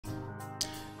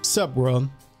Sup world.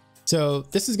 So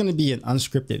this is going to be an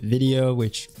unscripted video,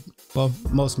 which, well,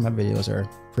 most of my videos are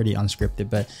pretty unscripted,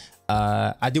 but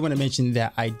I do want to mention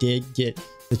that I did get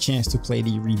the chance to play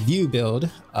the review build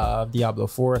of Diablo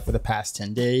 4 for the past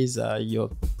 10 days.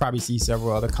 You'll probably see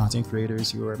several other content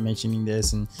creators who are mentioning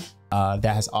this, and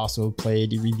that has also played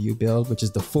the review build, which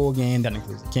is the full game that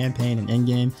includes the campaign and end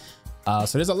game.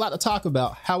 So there's a lot to talk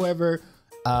about. However,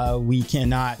 we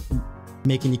cannot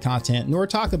make any content nor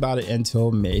talk about it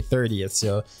until May 30th.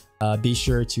 So be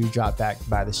sure to drop back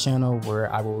by this channel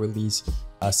where I will release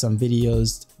some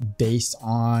videos based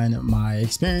on my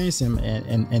experience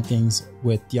and things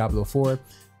with Diablo 4.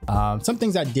 Some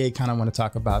things I did kind of want to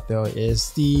talk about though is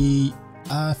the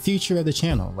future of the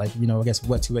channel, like, you know, I guess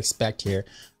what to expect here.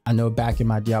 I know back in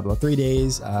my Diablo 3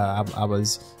 days, I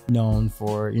was known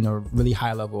for, you know, really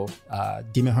high level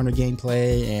Demon Hunter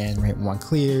gameplay and rank 1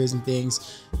 clears and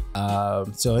things.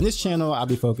 So in this channel, I'll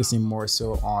be focusing more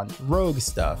so on rogue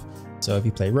stuff. So if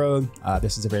you play rogue,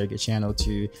 this is a very good channel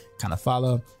to kind of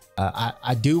follow.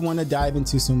 I do want to dive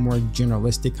into some more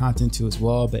generalistic content too as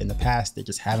well, but in the past they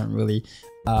just haven't really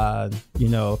you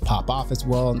know, pop off as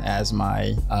well as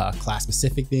my class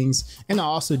specific things. And I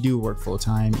also do work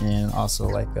full-time and also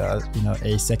like you know,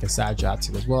 a second side job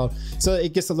too as well, so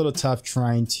it gets a little tough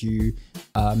trying to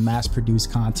mass produce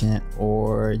content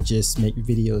or just make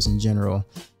videos in general.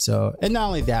 So, and not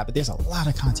only that, but there's a lot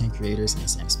of content creators in the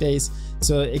same space,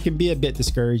 so it can be a bit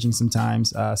discouraging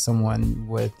sometimes. Someone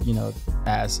with, you know,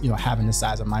 as you know, having the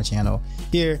size of my channel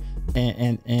here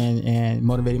and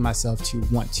motivating myself to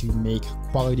want to make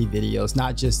quality videos,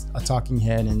 not just a talking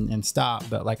head and stop,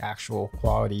 but like actual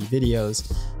quality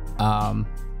videos,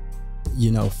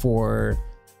 you know, for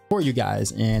you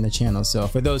guys and the channel. So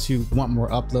for those who want more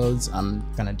uploads, I'm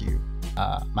gonna do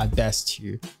my best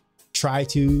to try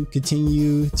to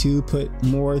continue to put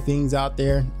more things out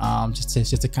there,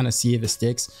 just to kind of see if it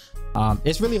sticks.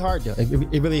 It's really hard though.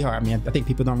 It really hard. I mean, I think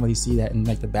people don't really see that in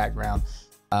like the background,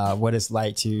 what it's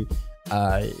like to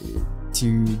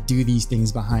do these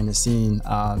things behind the scene.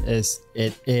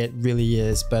 It really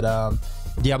is. But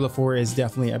Diablo 4 is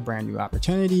definitely a brand new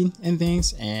opportunity and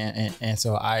things, and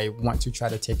so I want to try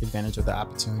to take advantage of the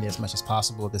opportunity as much as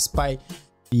possible, despite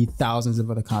the thousands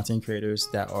of other content creators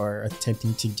that are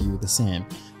attempting to do the same.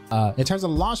 In terms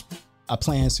of launch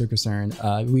plans are concerned,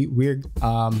 I'm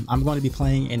going to be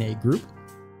playing in a group,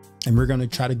 and we're going to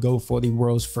try to go for the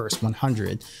world's first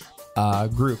 100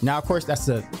 group. Now, of course, that's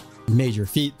a major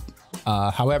feat.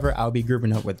 However, I'll be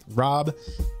grouping up with Rob,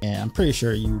 and I'm pretty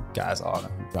sure you guys all know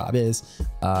who Rob is.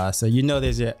 So you know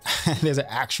there's an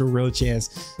actual real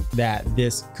chance that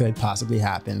this could possibly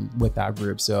happen with our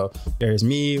group. So there's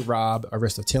me, Rob,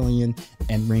 Aristotelian,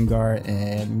 and Ringar,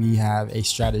 and we have a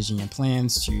strategy and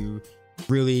plans to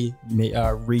really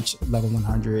reach level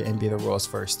 100 and be the world's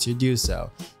first to do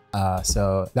so.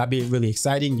 So that'd be really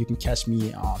exciting. You can catch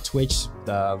me on Twitch.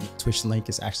 The Twitch link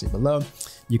is actually below.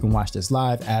 You can watch this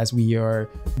live as we are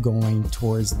going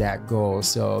towards that goal.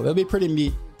 So it'll be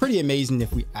pretty amazing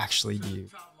if we actually do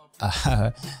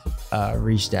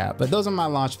reach that. But those are my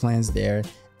launch plans there,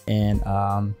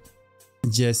 and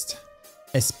just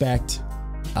expect,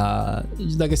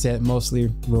 like I said,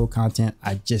 mostly rogue content.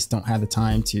 I just don't have the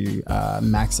time to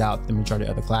max out the majority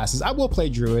of other classes. I will play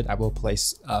druid, I will play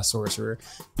sorcerer,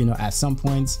 you know, at some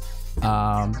points.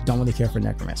 Don't really care for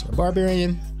necromancer or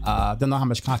barbarian. Don't know how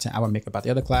much content I would make about the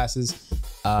other classes,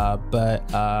 but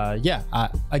yeah,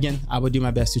 again, I would do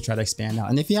my best to try to expand out.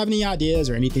 And if you have any ideas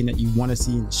or anything that you want to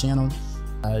see in the channel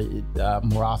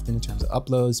more often in terms of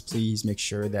uploads, please make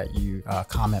sure that you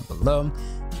comment below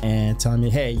and tell me,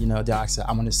 hey, you know, Doc,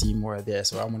 I want to see more of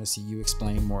this, or I want to see you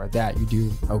explain more of that. You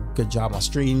do a good job on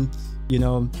stream, you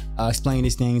know, explaining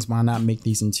these things. Why not make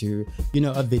these into, you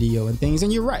know, a video and things?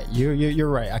 And you're right, you're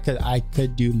right. I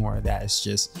could do more of that. It's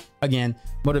just, again,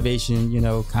 motivation, you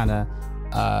know, kind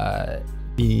of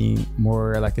being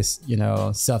more like a, you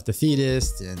know,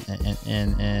 self-defeatist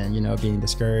and you know, being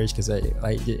discouraged because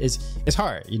like it's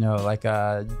hard, you know, like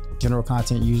general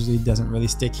content usually doesn't really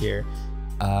stick here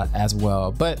as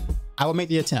well. But I will make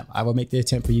the attempt. I will make the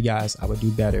attempt for you guys. I will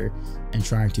do better in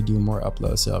trying to do more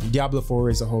uploads. So Diablo 4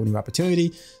 is a whole new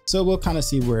opportunity, so we'll kind of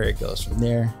see where it goes from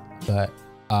there. But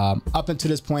up until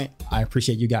this point, I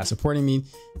appreciate you guys supporting me,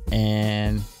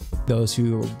 and those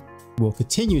who will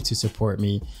continue to support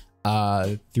me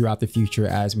throughout the future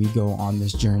as we go on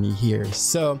this journey here.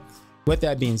 So with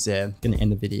that being said, I'm gonna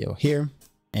end the video here,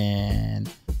 and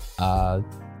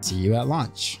see you at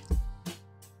launch.